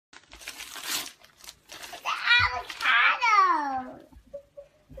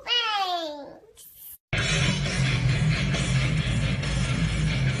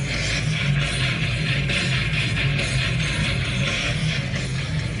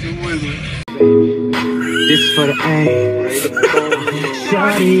This for the aim.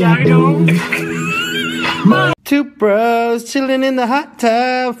 Shawty, I don't. Two bros chilling in the hot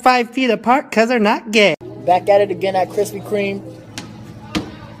tub, 5 feet apart cause they're not gay. Back at it again at Krispy Kreme.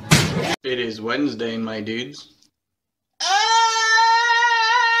 It is Wednesday, my dudes.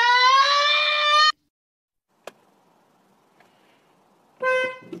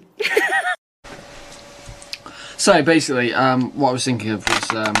 So basically, what I was thinking of was,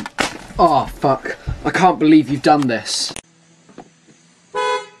 oh fuck, I can't believe you've done this.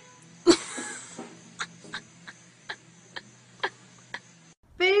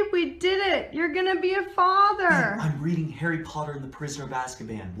 Babe, we did it! You're gonna be a father! I'm reading Harry Potter and the Prisoner of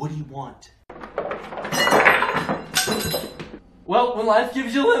Azkaban. What do you want? Well, when life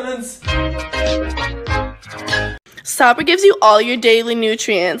gives you lemons. Stopper gives you all your daily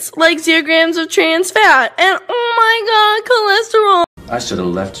nutrients, like 0 grams of trans fat, and oh my god, cholesterol! I should have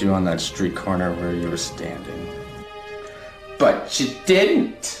left you on that street corner where you were standing. But you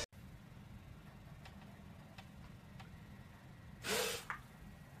didn't!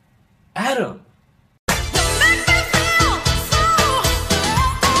 Adam!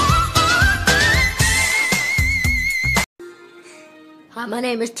 Hi, my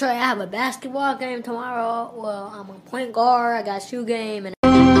name is Trey. I have a basketball game tomorrow. Well, I'm a point guard. I got a shoe game. And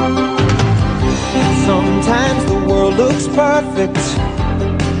Sometimes the world looks perfect.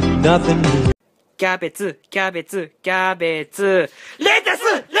 Nothing. キャベツ、キャベツ、キャベツ。レタス、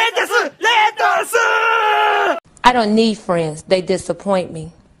レタス、レタス I don't need friends. They disappoint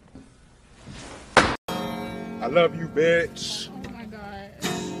me. I love you, bitch. Oh my god.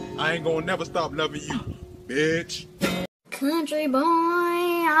 I ain't gonna never stop loving you, bitch. country boy,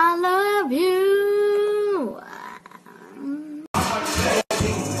 I love you.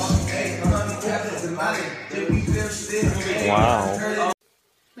 Wow.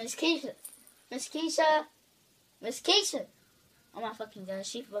 Miss Keisha. Miss Keisha. Miss Keisha. Oh my fucking god,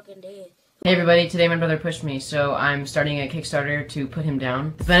 she fucking dead. Hey everybody, today my brother pushed me, so I'm starting a Kickstarter to put him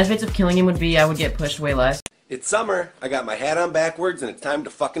down. The benefits of killing him would be I would get pushed way less. It's summer, I got my hat on backwards, and it's time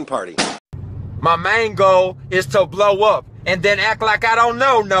to fucking party. My main goal is to blow up, and then act like I don't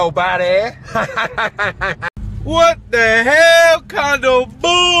know nobody. What the hell kind of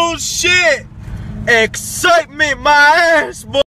bullshit? Excitement my ass, boy.